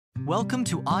Welcome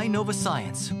to iKnowA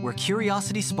Science, where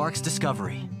curiosity sparks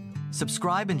discovery.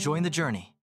 Subscribe and join the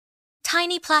journey.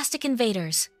 Tiny plastic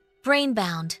invaders,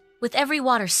 brain-bound, with every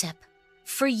water sip.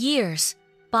 For years,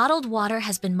 bottled water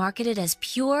has been marketed as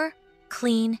pure,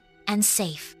 clean, and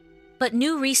safe. But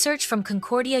new research from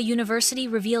Concordia University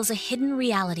reveals a hidden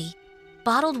reality.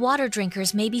 Bottled water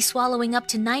drinkers may be swallowing up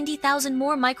to 90,000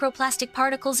 more microplastic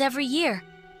particles every year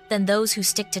than those who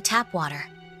stick to tap water.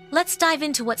 Let's dive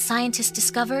into what scientists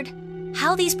discovered,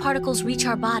 how these particles reach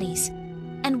our bodies,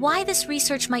 and why this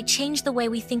research might change the way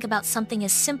we think about something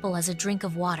as simple as a drink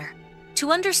of water.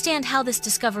 To understand how this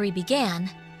discovery began,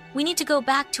 we need to go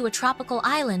back to a tropical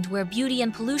island where beauty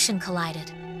and pollution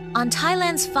collided. On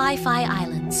Thailand's Phi Phi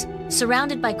Islands,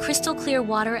 surrounded by crystal-clear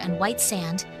water and white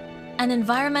sand, an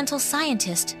environmental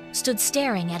scientist stood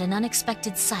staring at an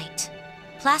unexpected sight.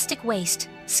 Plastic waste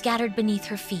scattered beneath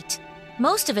her feet,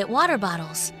 most of it water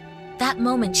bottles. That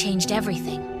moment changed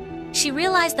everything. She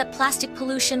realized that plastic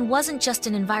pollution wasn't just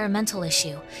an environmental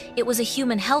issue, it was a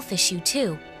human health issue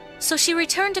too. So she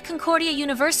returned to Concordia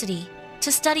University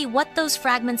to study what those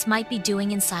fragments might be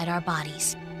doing inside our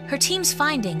bodies. Her team's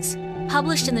findings,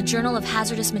 published in the Journal of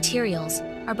Hazardous Materials,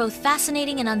 are both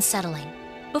fascinating and unsettling.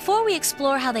 Before we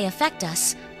explore how they affect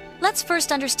us, let's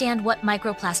first understand what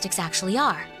microplastics actually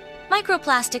are.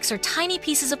 Microplastics are tiny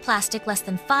pieces of plastic less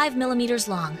than 5 millimeters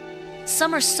long.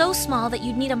 Some are so small that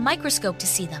you'd need a microscope to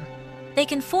see them. They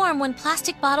can form when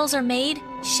plastic bottles are made,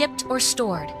 shipped, or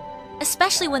stored,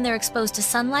 especially when they're exposed to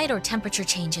sunlight or temperature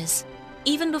changes.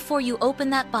 Even before you open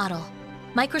that bottle,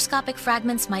 microscopic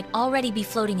fragments might already be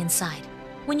floating inside.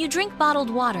 When you drink bottled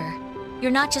water,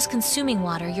 you're not just consuming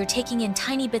water, you're taking in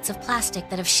tiny bits of plastic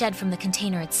that have shed from the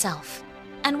container itself.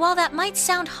 And while that might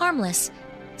sound harmless,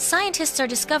 scientists are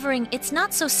discovering it's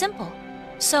not so simple.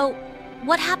 So,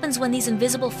 what happens when these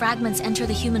invisible fragments enter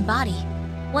the human body?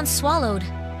 Once swallowed,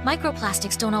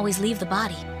 microplastics don't always leave the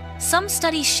body. Some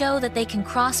studies show that they can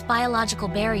cross biological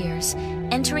barriers,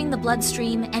 entering the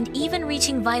bloodstream and even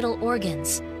reaching vital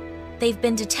organs. They've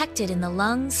been detected in the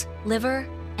lungs, liver,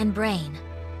 and brain.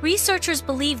 Researchers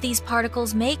believe these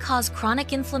particles may cause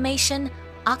chronic inflammation,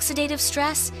 oxidative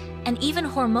stress, and even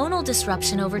hormonal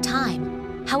disruption over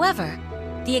time. However,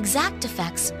 the exact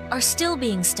effects are still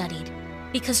being studied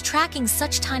because tracking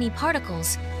such tiny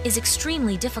particles is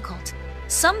extremely difficult.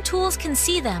 Some tools can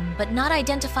see them but not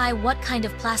identify what kind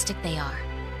of plastic they are.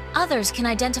 Others can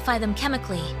identify them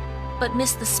chemically, but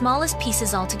miss the smallest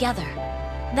pieces altogether.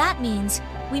 That means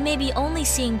we may be only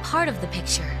seeing part of the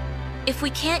picture. If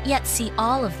we can't yet see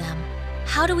all of them,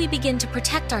 how do we begin to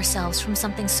protect ourselves from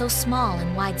something so small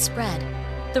and widespread?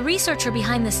 The researcher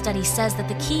behind this study says that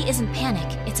the key isn't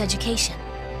panic, it's education.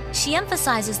 She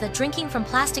emphasizes that drinking from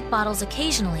plastic bottles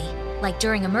occasionally, like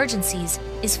during emergencies,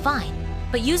 is fine,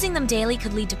 but using them daily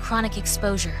could lead to chronic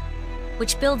exposure,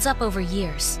 which builds up over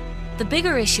years. The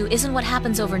bigger issue isn't what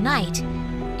happens overnight,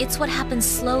 it's what happens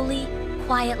slowly,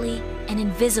 quietly, and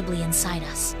invisibly inside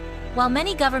us. While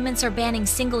many governments are banning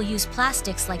single-use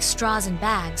plastics like straws and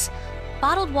bags,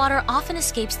 bottled water often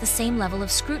escapes the same level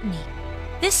of scrutiny.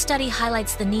 This study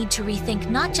highlights the need to rethink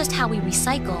not just how we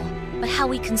recycle, but how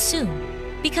we consume.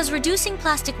 Because reducing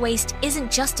plastic waste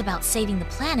isn't just about saving the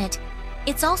planet,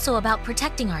 it's also about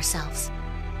protecting ourselves.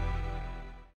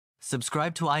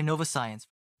 Subscribe to iKnowA Science.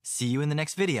 See you in the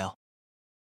next video.